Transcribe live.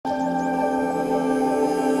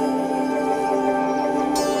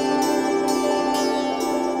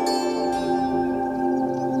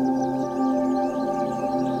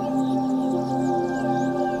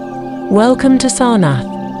Welcome to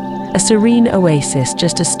Sarnath, a serene oasis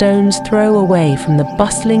just a stone's throw away from the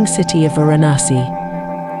bustling city of Varanasi.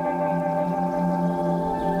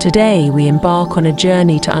 Today we embark on a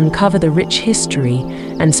journey to uncover the rich history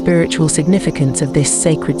and spiritual significance of this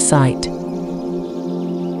sacred site.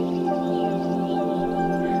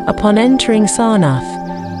 Upon entering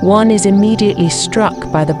Sarnath, one is immediately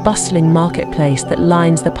struck by the bustling marketplace that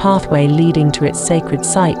lines the pathway leading to its sacred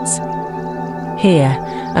sites. Here,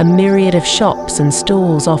 a myriad of shops and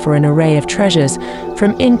stalls offer an array of treasures,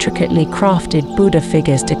 from intricately crafted Buddha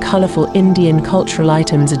figures to colorful Indian cultural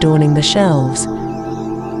items adorning the shelves.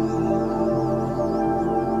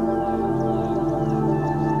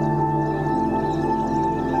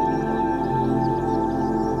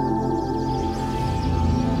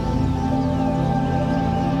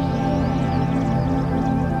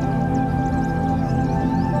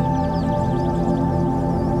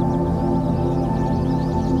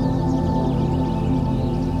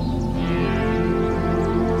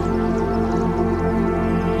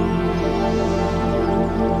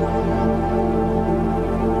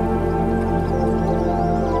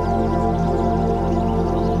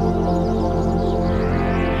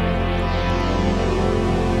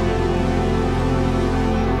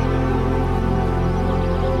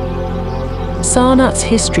 Sarnath's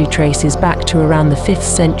history traces back to around the 5th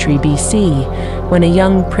century BC, when a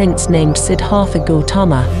young prince named Siddhartha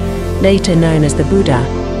Gautama, later known as the Buddha,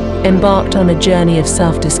 embarked on a journey of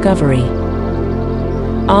self-discovery.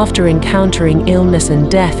 After encountering illness and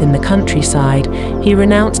death in the countryside, he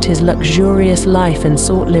renounced his luxurious life and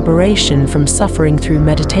sought liberation from suffering through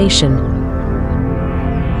meditation.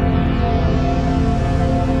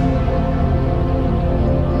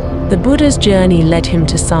 The Buddha's journey led him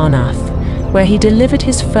to Sarnath, where he delivered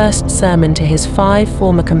his first sermon to his 5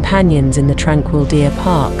 former companions in the tranquil deer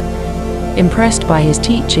park. Impressed by his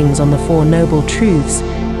teachings on the 4 noble truths,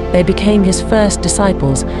 they became his first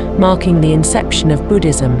disciples, marking the inception of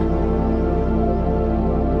Buddhism.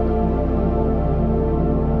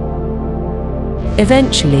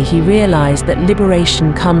 Eventually, he realized that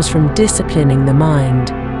liberation comes from disciplining the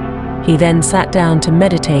mind. He then sat down to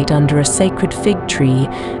meditate under a sacred fig tree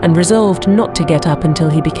and resolved not to get up until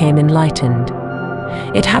he became enlightened.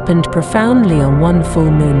 It happened profoundly on one full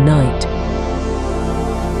moon night.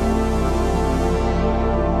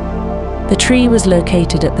 The tree was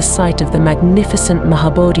located at the site of the magnificent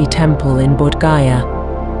Bodhi temple in Bodhgaya.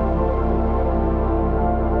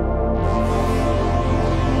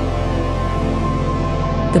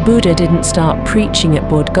 The Buddha didn't start preaching at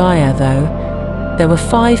Bodhgaya, though. There were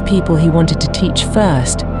 5 people he wanted to teach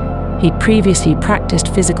first. He'd previously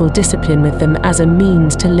practiced physical discipline with them as a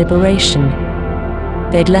means to liberation.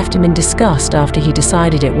 They'd left him in disgust after he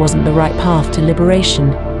decided it wasn't the right path to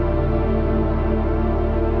liberation.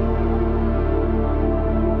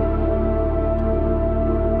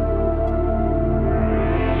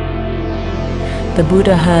 The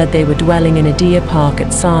Buddha heard they were dwelling in a deer park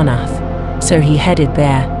at Sarnath, so he headed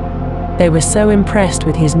there. They were so impressed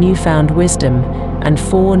with his newfound wisdom and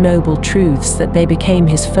 4 noble truths that they became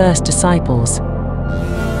his first disciples.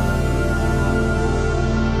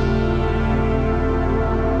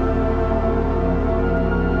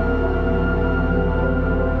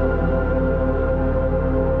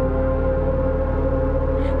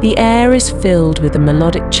 The air is filled with the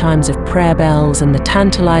melodic chimes of prayer bells and the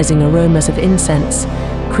tantalizing aromas of incense,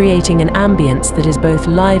 creating an ambience that is both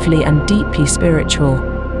lively and deeply spiritual.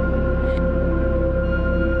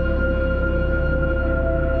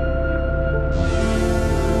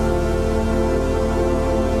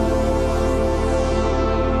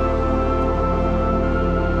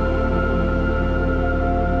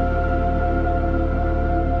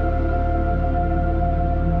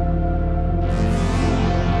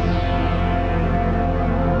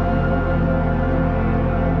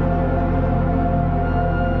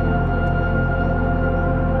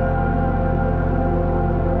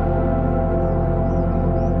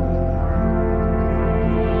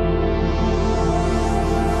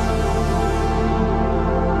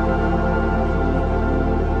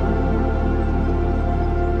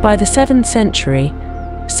 By the 7th century,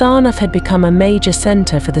 Sarnath had become a major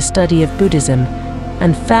center for the study of Buddhism,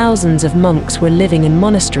 and thousands of monks were living in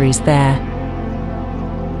monasteries there.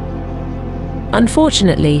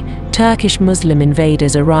 Unfortunately, Turkish Muslim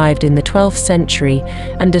invaders arrived in the 12th century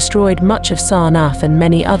and destroyed much of Sarnath and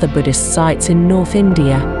many other Buddhist sites in North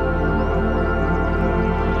India.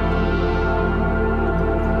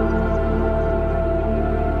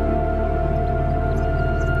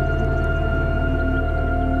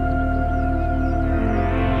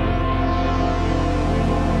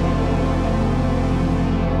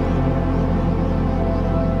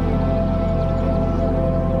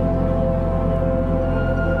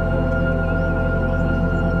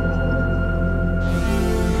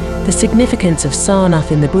 The significance of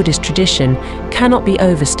Sarnath in the Buddhist tradition cannot be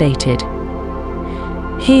overstated.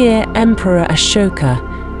 Here, Emperor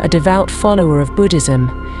Ashoka, a devout follower of Buddhism,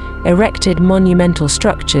 erected monumental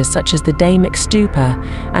structures such as the Dhamek Stupa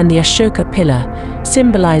and the Ashoka Pillar,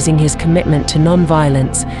 symbolizing his commitment to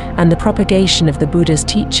non-violence and the propagation of the Buddha's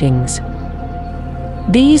teachings.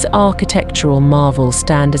 These architectural marvels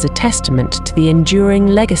stand as a testament to the enduring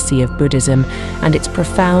legacy of Buddhism and its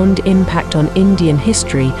profound impact on Indian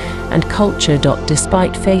history and culture.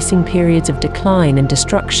 Despite facing periods of decline and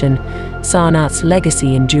destruction, Sarnath's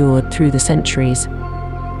legacy endured through the centuries.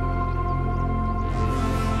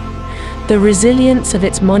 The resilience of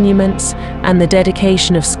its monuments and the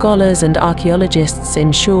dedication of scholars and archaeologists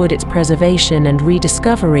ensured its preservation and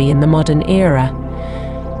rediscovery in the modern era.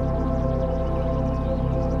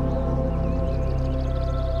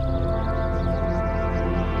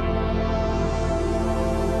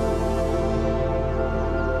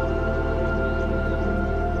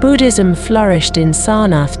 Buddhism flourished in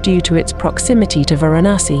Sarnath due to its proximity to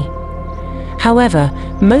Varanasi. However,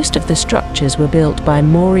 most of the structures were built by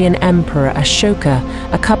Mauryan Emperor Ashoka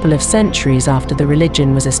a couple of centuries after the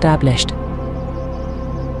religion was established.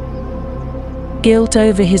 Guilt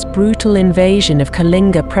over his brutal invasion of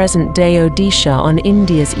Kalinga, present-day Odisha on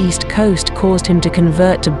India's east coast, caused him to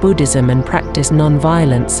convert to Buddhism and practice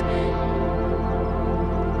non-violence.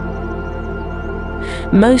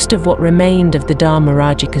 Most of what remained of the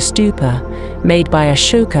Dharmarajika Stupa, made by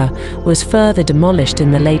Ashoka, was further demolished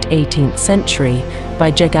in the late 18th century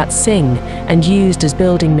by Jagat Singh and used as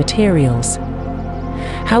building materials.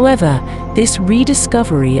 However, this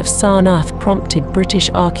rediscovery of Sarnath prompted British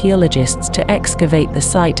archaeologists to excavate the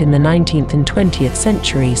site in the 19th and 20th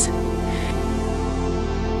centuries.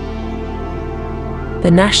 The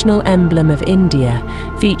national emblem of India,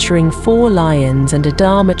 featuring 4 lions and a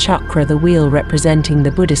Dharma chakra, the wheel representing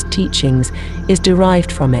the Buddhist teachings, is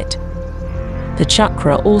derived from it. The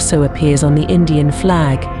chakra also appears on the Indian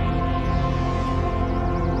flag.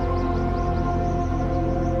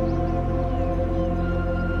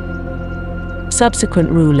 Subsequent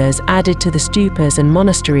rulers added to the stupas and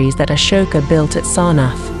monasteries that Ashoka built at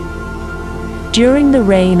Sarnath. During the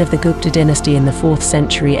reign of the Gupta dynasty in the 4th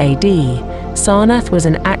century AD, Sarnath was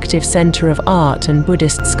an active center of art and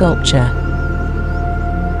Buddhist sculpture.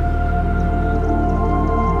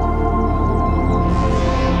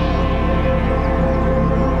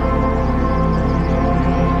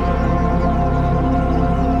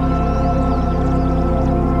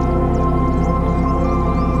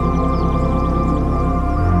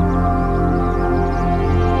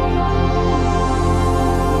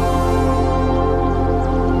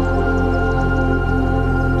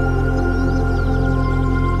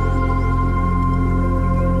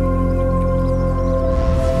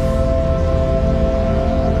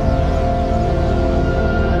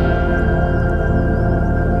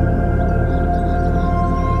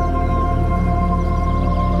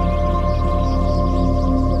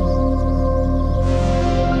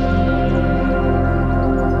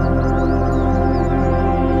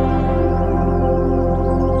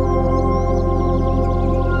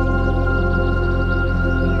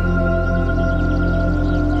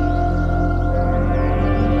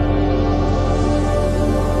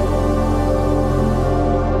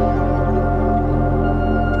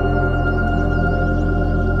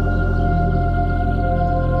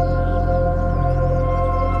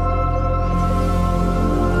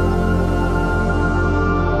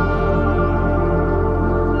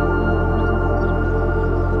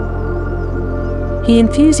 He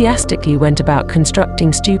enthusiastically went about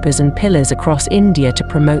constructing stupas and pillars across India to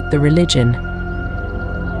promote the religion.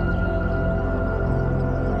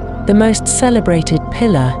 The most celebrated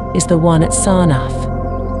pillar is the one at Sarnath.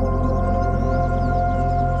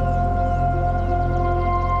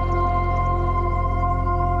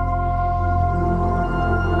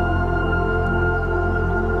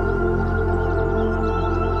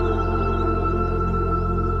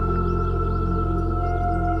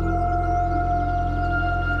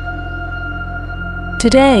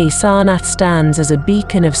 Today, Sarnath stands as a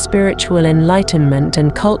beacon of spiritual enlightenment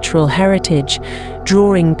and cultural heritage,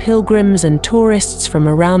 drawing pilgrims and tourists from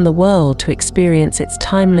around the world to experience its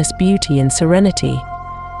timeless beauty and serenity.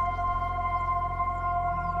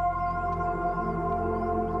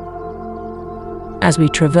 As we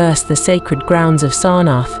traverse the sacred grounds of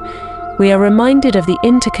Sarnath, we are reminded of the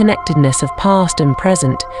interconnectedness of past and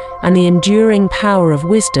present, and the enduring power of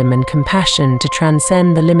wisdom and compassion to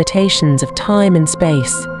transcend the limitations of time and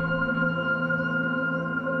space.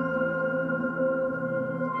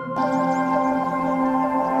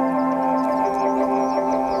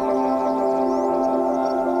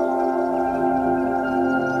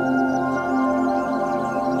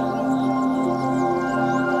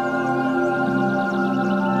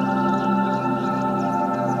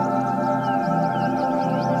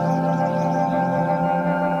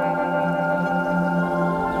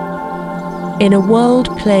 In a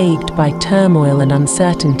world plagued by turmoil and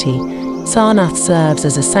uncertainty, Sarnath serves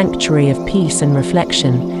as a sanctuary of peace and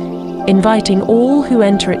reflection, inviting all who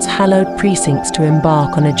enter its hallowed precincts to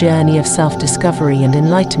embark on a journey of self-discovery and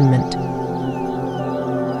enlightenment.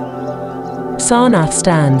 Sarnath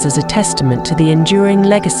stands as a testament to the enduring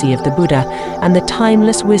legacy of the Buddha and the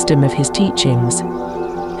timeless wisdom of his teachings.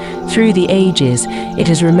 Through the ages, it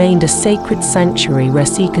has remained a sacred sanctuary where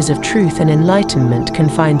seekers of truth and enlightenment can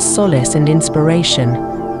find solace and inspiration.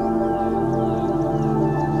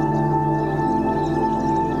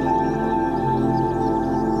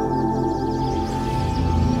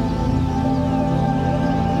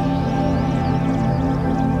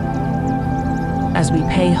 As we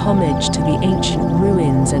pay homage to the ancient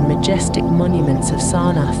ruins and majestic monuments of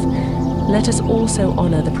Sarnath, let us also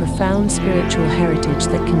honor the profound spiritual heritage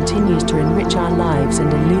that continues to enrich our lives and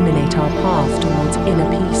illuminate our path towards inner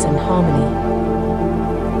peace and harmony.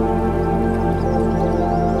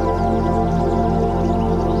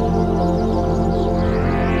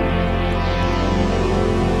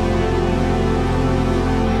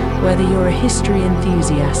 Whether you're a history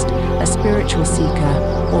enthusiast, a spiritual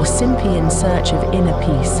seeker, or simply in search of inner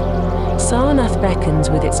peace, Sarnath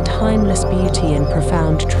beckons with its timeless beauty and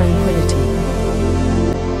profound tranquility.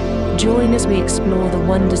 Join as we explore the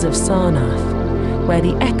wonders of Sarnath, where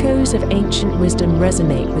the echoes of ancient wisdom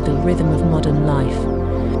resonate with the rhythm of modern life.